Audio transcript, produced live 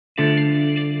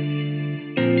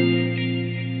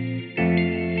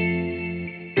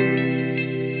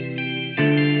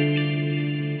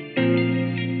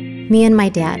Me and my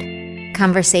dad,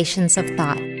 conversations of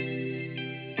thought.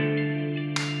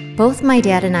 Both my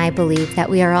dad and I believe that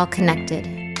we are all connected.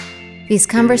 These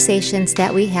conversations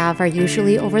that we have are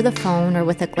usually over the phone or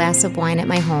with a glass of wine at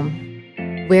my home.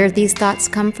 Where these thoughts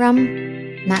come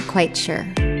from? Not quite sure,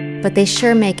 but they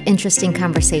sure make interesting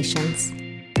conversations.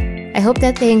 I hope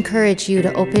that they encourage you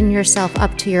to open yourself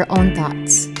up to your own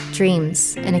thoughts,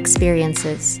 dreams, and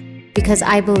experiences, because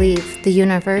I believe the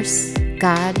universe,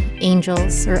 God,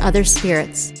 angels, or other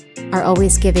spirits are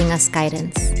always giving us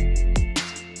guidance.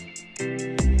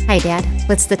 Hi, Dad.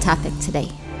 What's the topic today?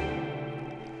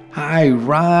 Hi,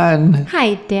 Ron.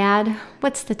 Hi, Dad.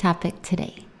 What's the topic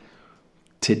today?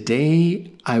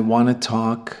 Today, I want to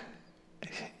talk,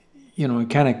 it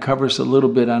kind of covers a little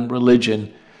bit on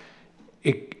religion.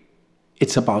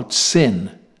 It's about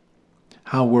sin,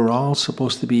 how we're all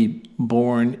supposed to be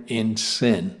born in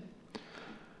sin.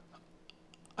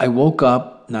 I woke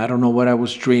up, and I don't know what I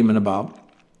was dreaming about,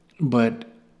 but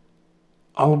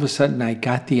all of a sudden I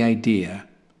got the idea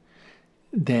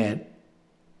that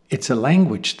it's a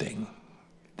language thing,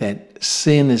 that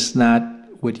sin is not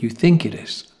what you think it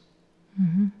is.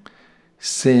 Mm-hmm.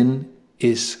 Sin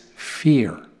is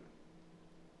fear.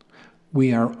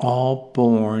 We are all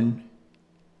born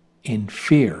in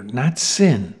fear, not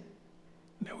sin.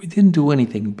 We didn't do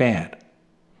anything bad.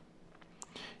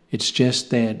 It's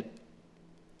just that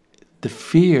the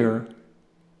fear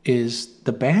is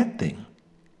the bad thing.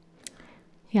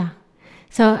 Yeah.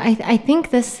 So I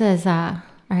think this is, all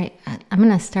right, I'm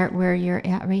going to start where you're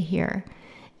at right here,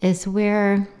 is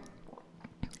where,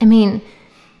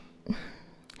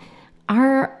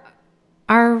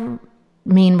 our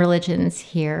main religions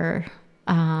here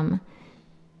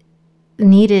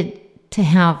needed to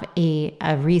have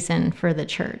a reason for the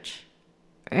church,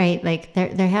 right? Like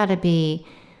there had to be,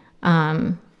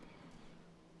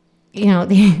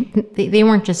 they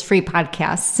weren't just free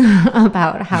podcasts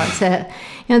about how to,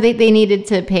 they needed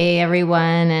to pay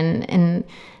everyone, and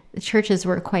the churches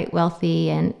were quite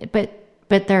wealthy,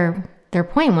 but their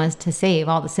point was to save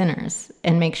all the sinners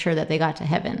and make sure that they got to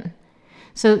heaven.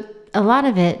 So a lot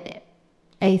of it,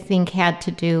 I think, had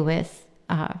to do with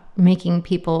making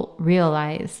people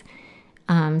realize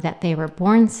that they were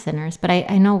born sinners. But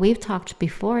I know we've talked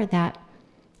before that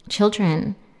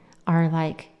children are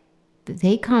like,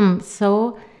 they come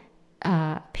so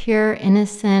pure,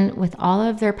 innocent, with all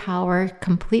of their power,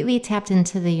 completely tapped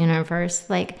into the universe.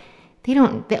 Like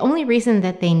the only reason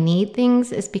that they need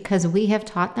things is because we have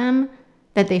taught them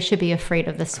that they should be afraid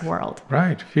of this world.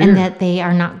 Right. Fear. And that they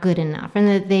are not good enough, and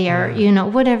that they are,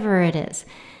 whatever it is.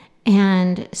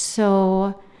 And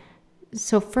so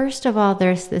first of all,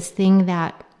 there's this thing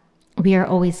that we are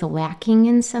always lacking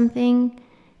in something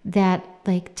that,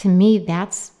 like, to me,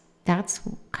 that's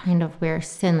kind of where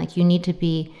sin, like, you need to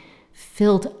be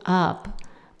filled up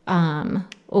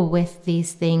with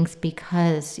these things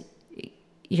because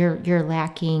you're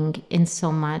lacking in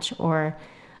so much, or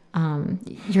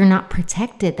you're not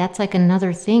protected. That's like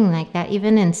another thing like that.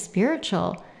 Even in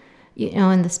spiritual,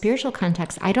 in the spiritual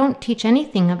context, I don't teach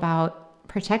anything about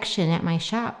protection at my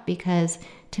shop because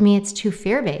to me it's too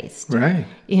fear-based. Right.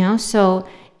 So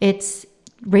it's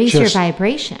raise your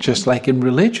vibration. Just like in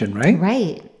religion,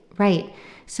 right? Right.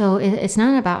 So it's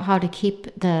not about how to keep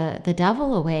the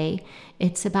devil away.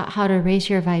 It's about how to raise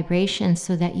your vibration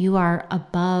so that you are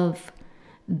above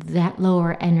that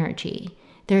lower energy.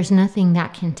 There's nothing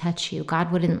that can touch you.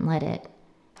 God wouldn't let it.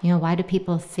 Why do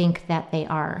people think that they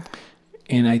are?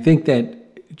 And I think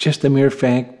that just the mere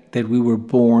fact that we were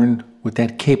born with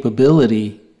that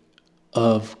capability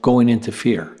of going into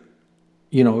fear,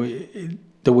 the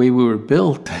way we were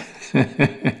built,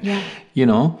 yeah.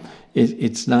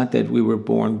 It's not that we were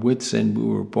born with sin. We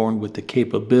were born with the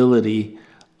capability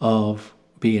of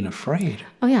being afraid.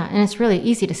 Oh, yeah. And it's really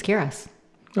easy to scare us.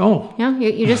 Oh.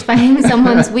 You just find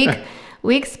someone's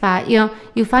weak spot.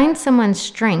 You find someone's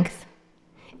strength,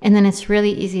 and then it's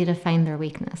really easy to find their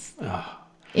weakness. Oh.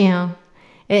 And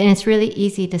it's really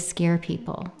easy to scare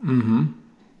people.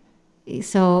 Mm-hmm.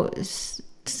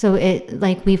 So it,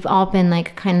 like, we've all been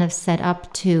like kind of set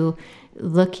up to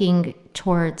looking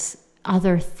towards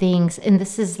other things, and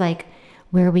this is like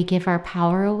where we give our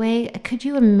power away. Could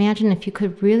you imagine if you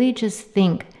could really just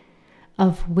think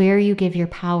of where you give your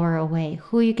power away,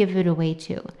 who you give it away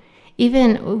to?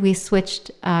 Even we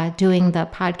switched doing the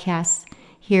podcast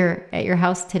here at your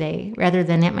house today rather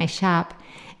than at my shop.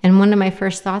 And one of my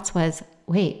first thoughts was,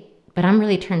 wait, but I'm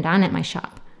really turned on at my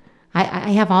shop.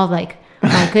 I have all like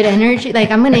my good energy.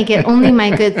 Like, I'm going to get only my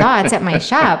good thoughts at my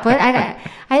shop. But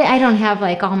I don't have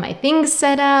like all my things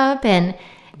set up. And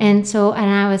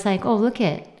I was like, oh,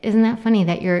 isn't that funny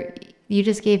that you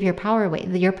just gave your power away.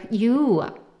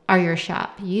 You are your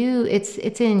shop.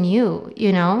 It's in you,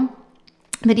 you know?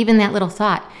 But even that little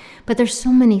thought. But there's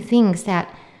so many things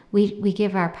that we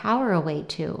give our power away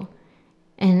to.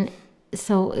 And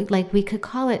so like we could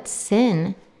call it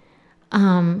sin.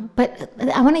 But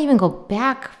I want to even go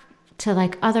back to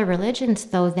like other religions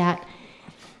though that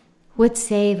would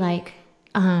say like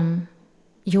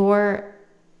your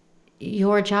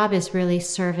job is really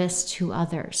service to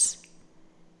others.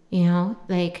 You know,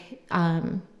 like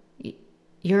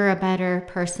you're a better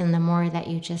person the more that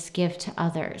you just give to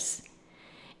others.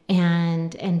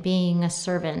 And being a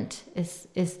servant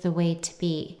is the way to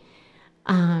be.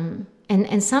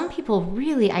 And some people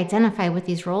really identify with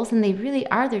these roles, and they really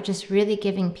are. They're just really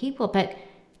giving people, but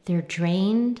they're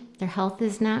drained. Their health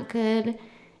is not good,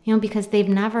 you know, because they've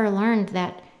never learned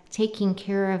that taking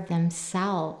care of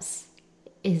themselves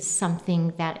is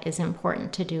something that is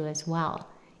important to do as well.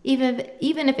 Even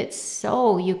if it's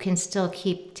so, you can still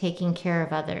keep taking care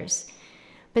of others.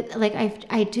 But like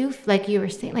I do, like you were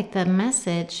saying, like the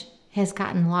message has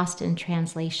gotten lost in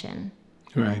translation.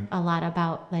 Right. A lot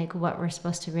about like what we're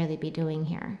supposed to really be doing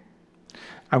here.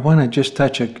 I want to just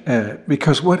touch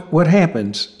because what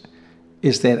happens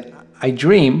is that I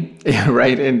dream,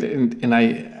 right, and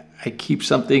I keep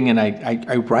something and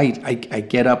I write. I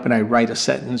get up and I write a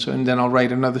sentence, and then I'll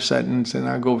write another sentence, and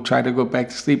I'll try to go back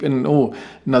to sleep, and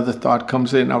another thought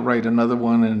comes in. I'll write another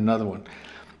one and another one.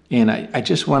 And I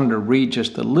just wanted to read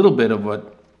just a little bit of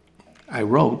what I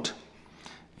wrote,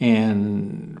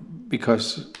 and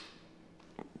because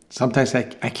sometimes I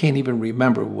can't even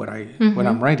remember what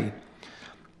I'm writing.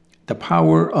 The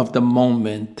power of the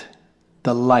moment,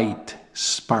 the light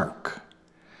spark.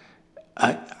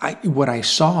 What I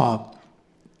saw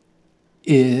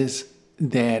is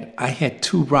that I had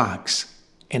two rocks,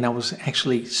 and I was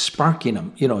actually sparking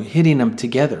them, hitting them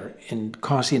together and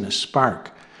causing a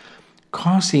spark,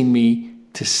 causing me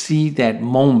to see that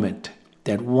moment,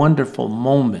 that wonderful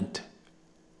moment,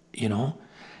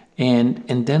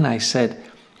 and then I said,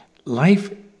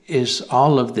 life is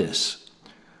all of this,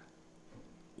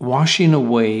 washing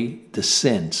away the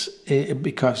sins,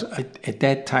 because at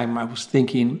that time I was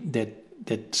thinking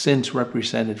that sins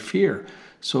represented fear.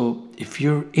 So if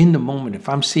you're in the moment, if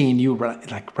I'm seeing you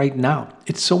like right now,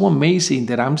 it's so amazing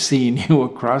that I'm seeing you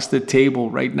across the table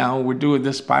right now. We're doing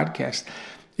this podcast.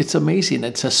 It's amazing.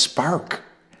 It's a spark.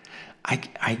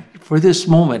 I for this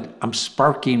moment, I'm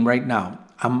sparking right now.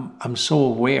 I'm so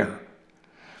aware.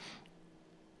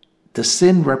 The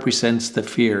sin represents the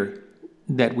fear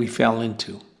that we fell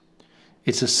into.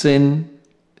 It's a sin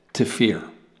to fear.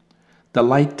 The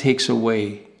light takes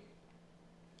away,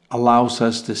 allows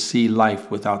us to see life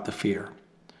without the fear,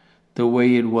 the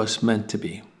way it was meant to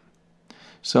be.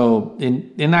 So,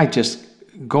 and I just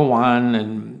go on,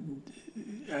 and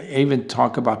I even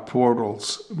talk about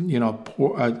portals.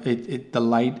 The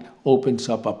light opens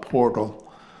up a portal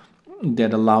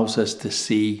that allows us to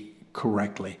see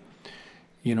correctly.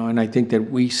 And I think that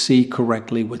we see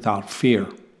correctly without fear.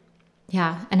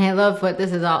 Yeah, and I love what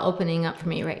this is all opening up for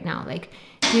me right now. Like,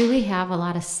 do we have a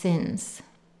lot of sins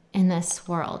in this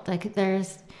world? Like,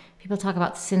 people talk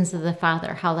about sins of the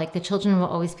father, how like the children will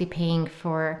always be paying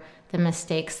for the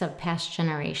mistakes of past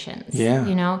generations.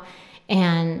 Yeah.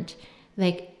 And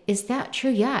like, is that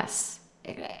true? Yes.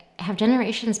 Have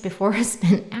generations before us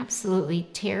been absolutely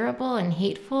terrible and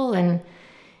hateful? And,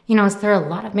 is there a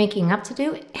lot of making up to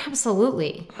do?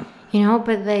 Absolutely.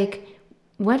 But like,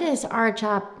 what is our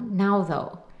job now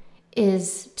though?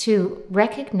 Is to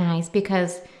recognize,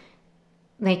 because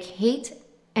like hate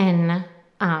and,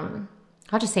 I'll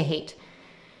just say hate,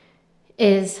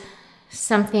 is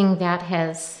something that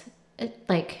has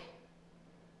like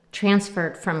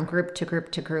transferred from group to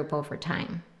group to group over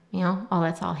time.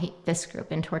 Let's all hate this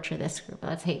group and torture this group.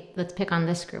 Let's pick on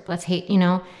this group. Let's hate,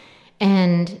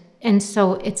 and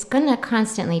so it's going to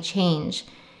constantly change.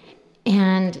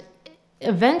 And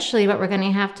eventually what we're going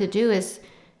to have to do is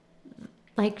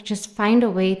like just find a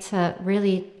way to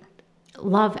really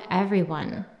love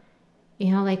everyone.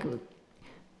 Like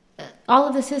all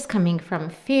of this is coming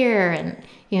from fear and,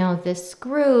 this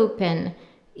group and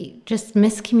just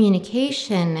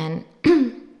miscommunication.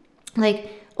 And like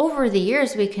over the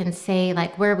years, we can say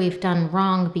like where we've done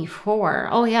wrong before.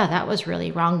 Oh yeah, that was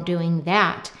really wrong doing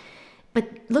that. But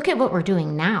look at what we're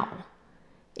doing now,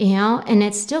 and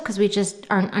it's still because we just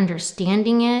aren't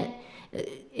understanding it.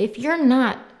 If you're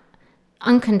not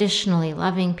unconditionally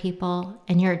loving people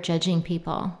and you're judging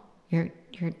people, you're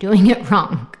doing it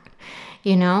wrong,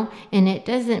 and it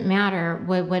doesn't matter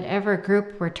whatever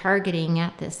group we're targeting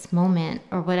at this moment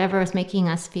or whatever is making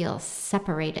us feel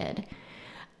separated.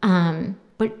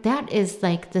 But but that is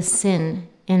like the sin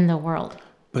in the world.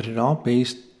 But it's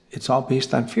all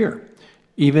based on fear.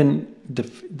 Even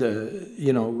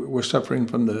we're suffering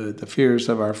from the fears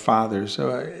of our fathers.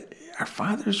 So our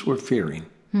fathers were fearing.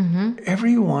 Mm-hmm.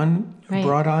 Everyone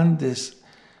brought on this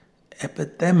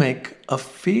epidemic of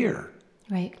fear.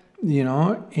 Right.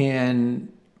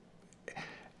 And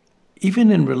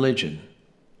even in religion,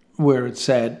 where it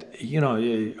said,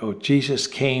 Jesus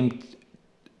came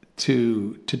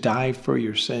to die for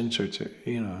your sins, or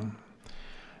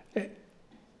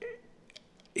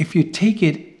if you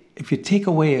take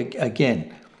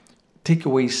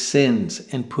away sins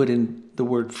and put in the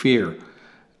word fear,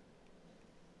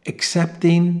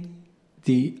 accepting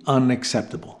the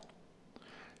unacceptable.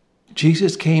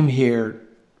 Jesus came here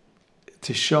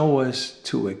to show us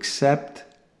to accept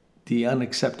the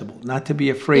unacceptable, not to be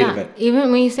afraid of it.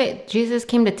 Even when you say Jesus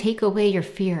came to take away your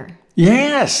fear.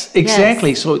 Yes,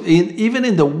 exactly. Yes. So even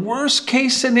in the worst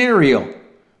case scenario,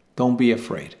 don't be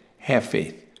afraid. Have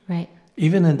faith. Right.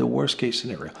 Even in the worst case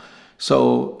scenario.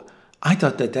 So I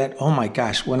thought that oh my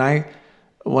gosh, when I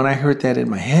heard that in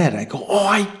my head, I go, oh,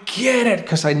 I get it,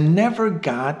 because I never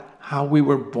got how we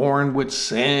were born with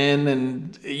sin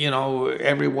and,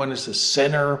 everyone is a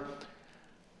sinner.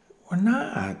 We're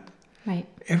not. Right.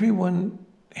 Everyone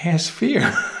has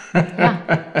fear.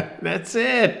 Yeah. That's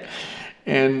it.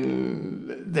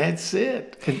 And that's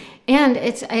it. And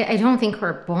I don't think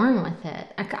we're born with it.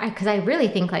 Because I really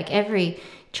think like every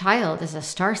child is a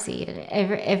starseed.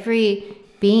 Every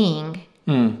being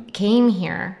came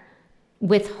here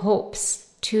with hopes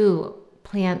to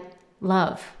plant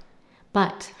love.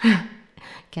 But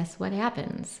guess what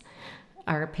happens?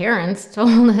 Our parents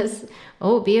told us,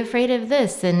 be afraid of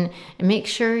this and make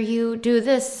sure you do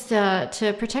this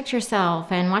to protect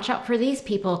yourself and watch out for these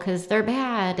people because they're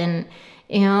bad. And,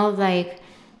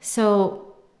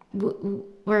 so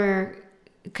we're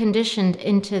conditioned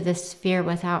into this fear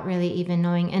without really even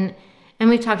knowing. And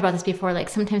we've talked about this before, like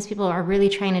sometimes people are really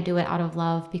trying to do it out of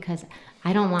love because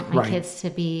I don't want my kids to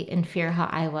be in fear how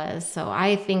I was. So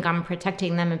I think I'm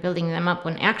protecting them and building them up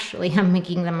when actually I'm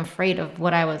making them afraid of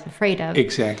what I was afraid of.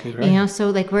 Exactly right. So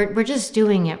like we're just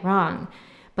doing it wrong.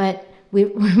 But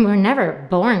we're never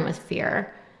born with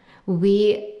fear.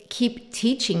 We keep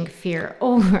teaching fear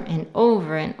over and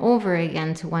over and over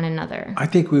again to one another. I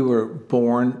think we were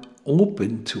born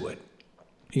open to it.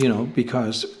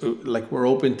 Because like we're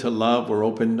open to love, we're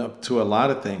open up to a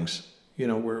lot of things.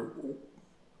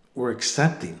 We're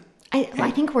accepting.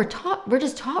 I think we're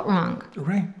just taught wrong.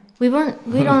 Right. We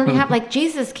don't have, like,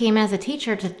 Jesus came as a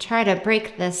teacher to try to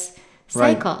break this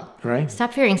cycle. Right.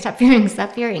 Stop fearing, stop fearing,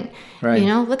 stop fearing. Right.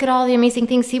 Look at all the amazing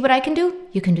things. See what I can do?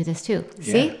 You can do this too.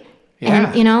 See?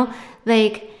 Yeah.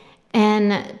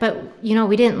 And, but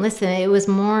we didn't listen. It was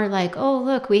more like, oh,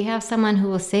 look, we have someone who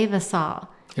will save us all.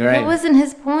 Right. That wasn't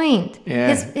his point.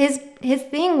 Yeah. His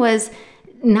thing was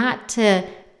not to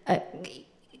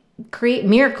create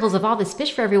miracles of all this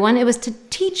fish for everyone. It was to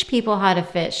teach people how to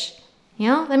fish.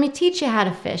 Let me teach you how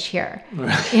to fish here.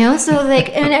 So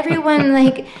and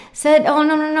everyone said, oh,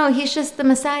 no, he's just the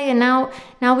Messiah. Now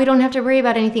we don't have to worry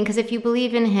about anything because if you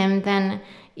believe in him, then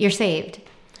you're saved.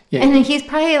 Yeah. And then he's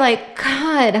probably like,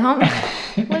 God,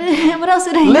 what else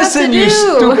did I have to do? Listen, you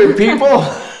stupid people.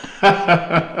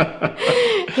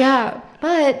 Yeah,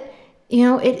 but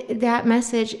that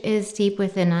message is deep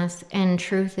within us, and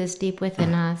truth is deep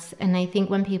within us. And I think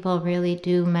when people really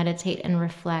do meditate and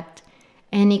reflect,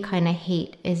 any kind of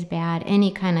hate is bad,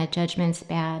 any kind of judgment's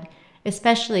bad,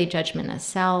 especially judgment of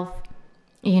self,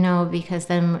 because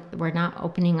then we're not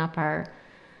opening up our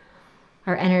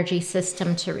energy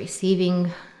system to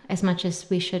receiving as much as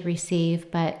we should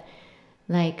receive. But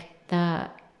like the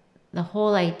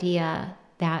whole idea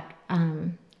that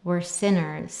we're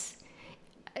sinners,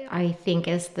 I think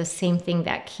is the same thing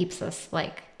that keeps us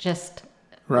just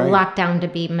locked down to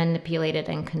be manipulated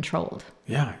and controlled.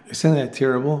 Yeah. Isn't that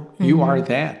terrible? Mm-hmm. You are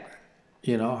that.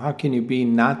 How can you be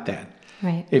not that?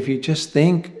 Right. If you just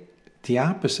think the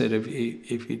opposite,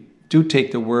 if you do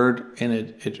take the word and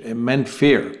it meant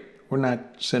fear, we're not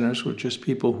sinners, we're just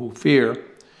people who fear,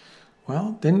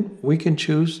 well, then we can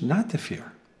choose not to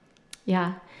fear.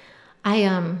 Yeah.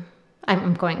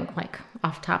 I'm going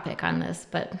off topic on this,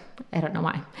 but I don't know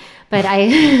why. But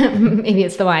maybe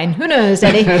it's the wine. Who knows,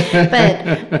 Eddie?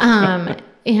 But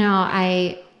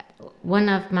one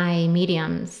of my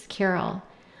mediums, Carol,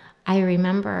 I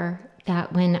remember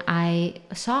that when I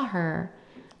saw her,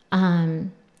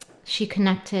 she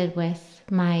connected with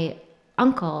my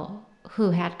uncle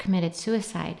who had committed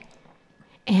suicide.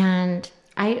 And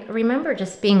I remember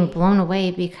just being blown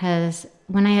away because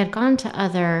when I had gone to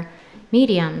other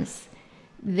mediums,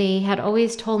 they had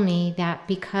always told me that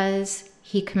because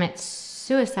he commits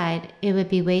suicide, it would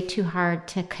be way too hard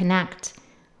to connect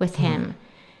with him.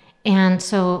 And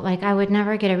so like I would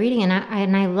never get a reading,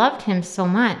 and I loved him so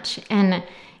much. And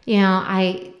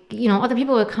other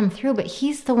people would come through, but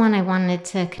he's the one I wanted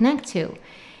to connect to.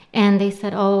 And they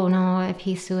said, oh no, if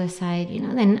he's suicide,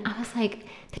 and I was like,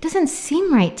 that doesn't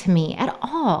seem right to me at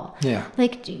all. Yeah.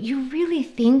 Like, do you really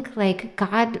think like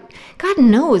God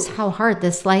knows how hard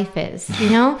this life is,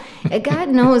 God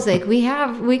knows like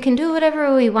we can do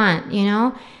whatever we want,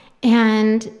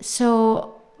 And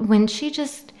so when she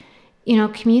just,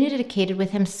 communicated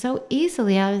with him so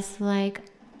easily, I was like,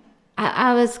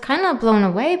 I was kind of blown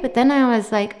away, but then I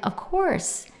was like, of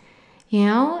course,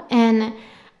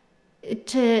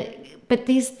 but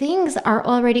these things are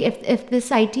already, if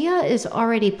this idea is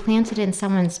already planted in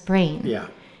someone's brain,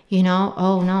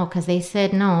 oh no, because they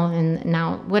said no, and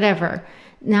now whatever.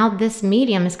 Now this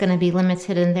medium is going to be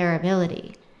limited in their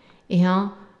ability.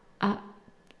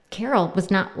 Carol was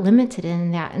not limited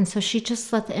in that, and so she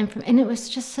just let the information, and it was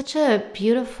just such a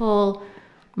beautiful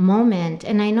moment.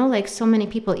 And I know like so many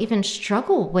people even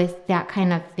struggle with that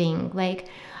kind of thing, like,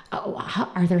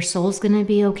 are their souls going to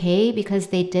be okay because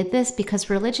they did this? Because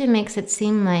religion makes it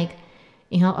seem like,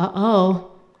 like,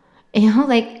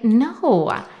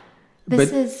 no,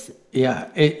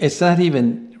 it's not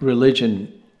even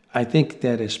religion. I think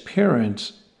that as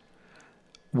parents,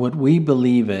 what we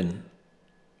believe in,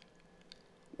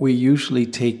 we usually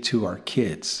take to our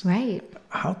kids. Right.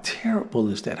 How terrible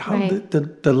is that? How right.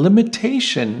 the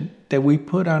limitation that we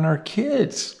put on our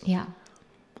kids. Yeah.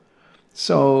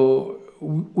 So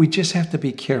we just have to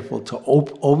be careful to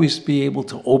always be able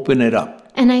to open it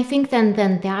up. And I think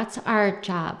then that's our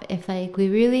job. If like we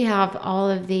really have all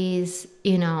of these,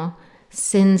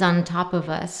 sins on top of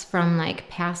us from like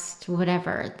past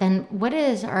whatever, then what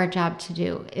is our job to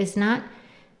do is not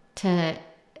to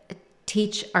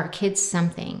teach our kids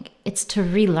something. It's to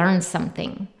relearn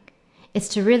something. It's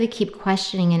to really keep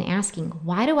questioning and asking,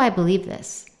 why do I believe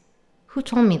this? Who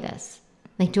told me this?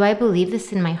 Like, do I believe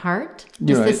this in my heart?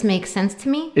 Does this make sense to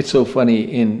me? It's so funny.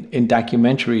 In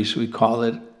documentaries, we call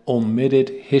it omitted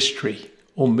history.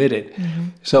 Omitted. Mm-hmm.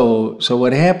 So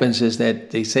what happens is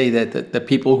that they say that the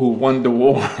people who won the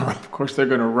war, of course, they're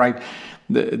going to write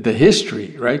the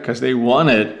history, right? Because they won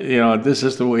it. This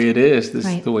is the way it is. This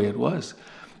is the way it was.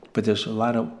 But there's a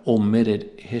lot of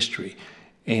omitted history.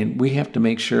 And we have to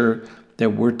make sure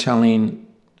that we're telling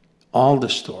all the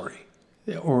story,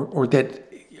 or that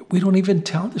we don't even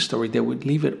tell the story, that we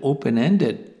leave it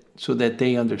open-ended so that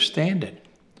they understand it.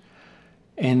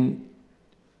 And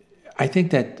I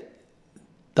think that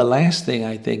the last thing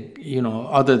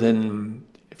other than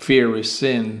fear is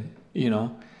sin,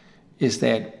 is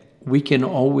that we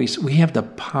have the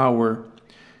power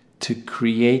to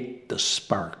create the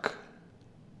spark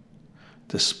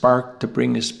to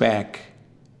bring us back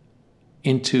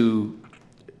into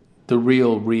the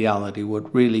real reality,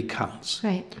 what really counts.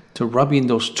 Right. To rubbing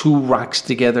those two rocks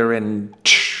together and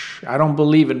I don't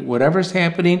believe in whatever's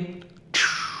happening.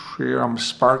 Here I'm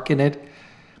sparking it.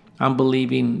 I'm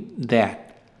believing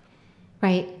that.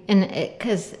 Right. And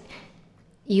because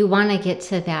you want to get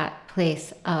to that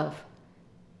place of,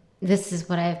 this is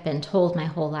what I've been told my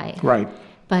whole life. Right.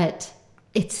 But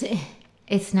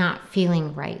it's not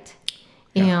feeling right.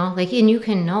 And you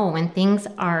can know when things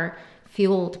are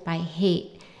fueled by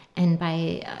hate and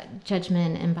by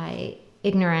judgment and by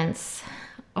ignorance,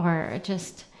 or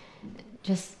just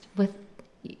with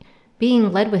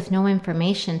being led with no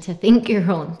information to think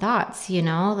your own thoughts,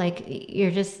 like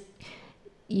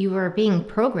you are being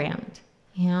programmed,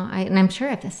 and I'm sure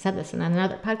I've said this in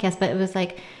another podcast, but it was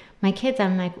like my kids,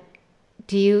 I'm like,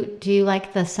 do you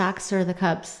like the Sox or the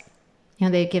Cubs?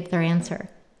 They give their answer.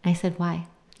 I said, why?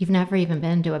 You've never even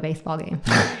been to a baseball game.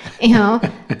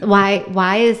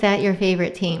 Why is that your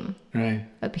favorite team? Right.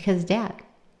 But because Dad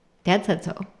said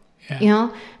so.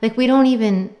 Yeah. Like we don't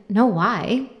even know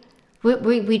why.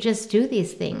 We just do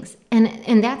these things.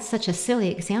 And that's such a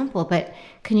silly example, but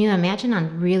can you imagine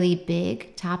on really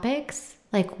big topics,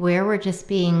 like where we're just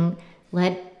being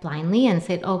led blindly and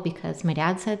said, oh, because my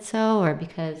dad said so, or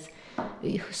because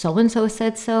so-and-so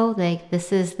said so, like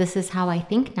this is how I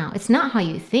think now. It's not how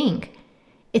you think.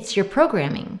 It's your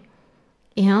programming,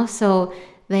 so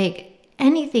like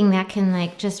anything that can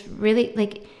like just really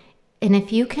like, and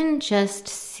if you can just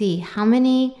see how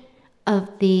many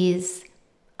of these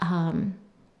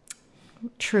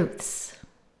truths,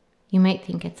 you might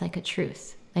think it's like a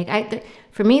truth. Like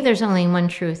for me, there's only one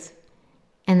truth,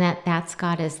 and that's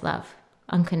God is love,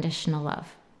 unconditional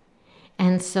love.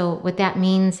 And so what that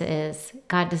means is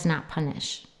God does not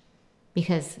punish.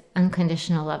 because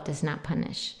unconditional love does not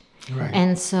punish. Right.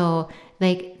 And so,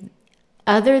 like,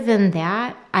 other than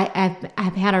that,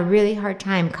 I've had a really hard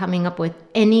time coming up with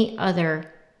any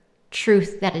other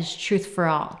truth that is truth for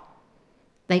all.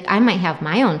 Like, I might have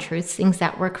my own truths, things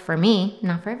that work for me,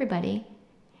 not for everybody,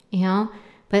 you know?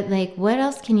 But, like, what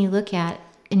else can you look at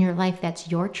in your life that's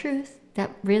your truth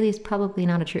that really is probably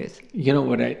not a truth? You know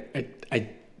what?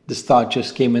 This thought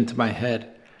just came into my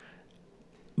head.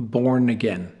 Born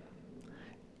again.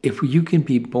 If you can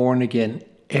be born again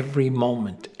every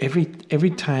moment,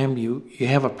 every time you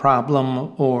have a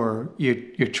problem, or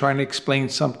you're trying to explain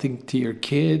something to your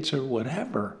kids or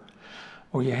whatever,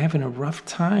 or you're having a rough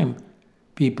time,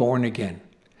 be born again.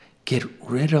 Get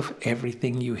rid of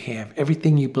everything you have,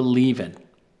 everything you believe in.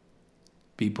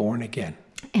 Be born again.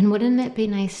 And wouldn't it be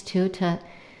nice too to,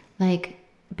 like,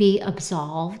 be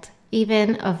absolved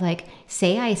even of, like,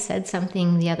 say I said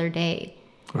something the other day,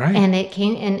 right? And it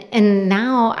came, and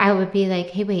now I would be like,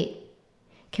 hey, wait,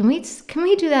 can we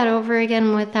do that over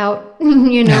again without,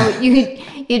 you know,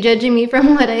 you judging me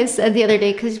from what I said the other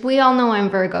day? Because we all know I'm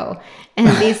Virgo, and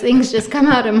these things just come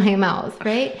out of my mouth,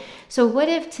 right? So what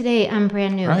if today I'm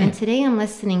brand new, right. and today I'm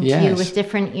listening to you with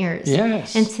different ears,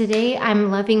 yes, and today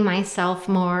I'm loving myself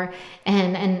more,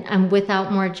 and I'm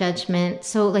without more judgment.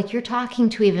 So, like, you're talking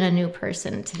to even a new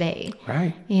person today,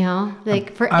 right? You know,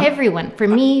 like, for everyone, for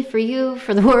me, for you,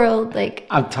 for the world, like,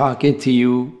 I'm talking to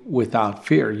you without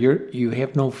fear. You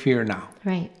have no fear now.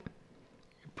 Right.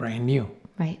 You're brand new.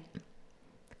 Right.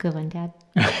 Good one, Dad.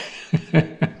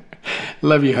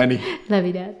 Love you, honey. Love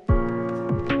you, Dad.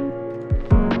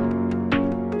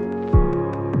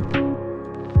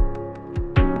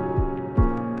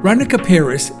 Ronica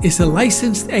Paris is a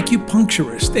licensed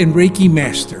acupuncturist and Reiki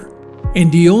master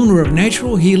and the owner of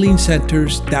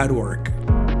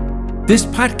naturalhealingcenters.org. This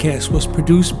podcast was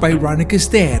produced by Ronica's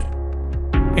dad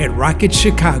at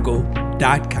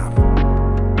rocketchicago.com.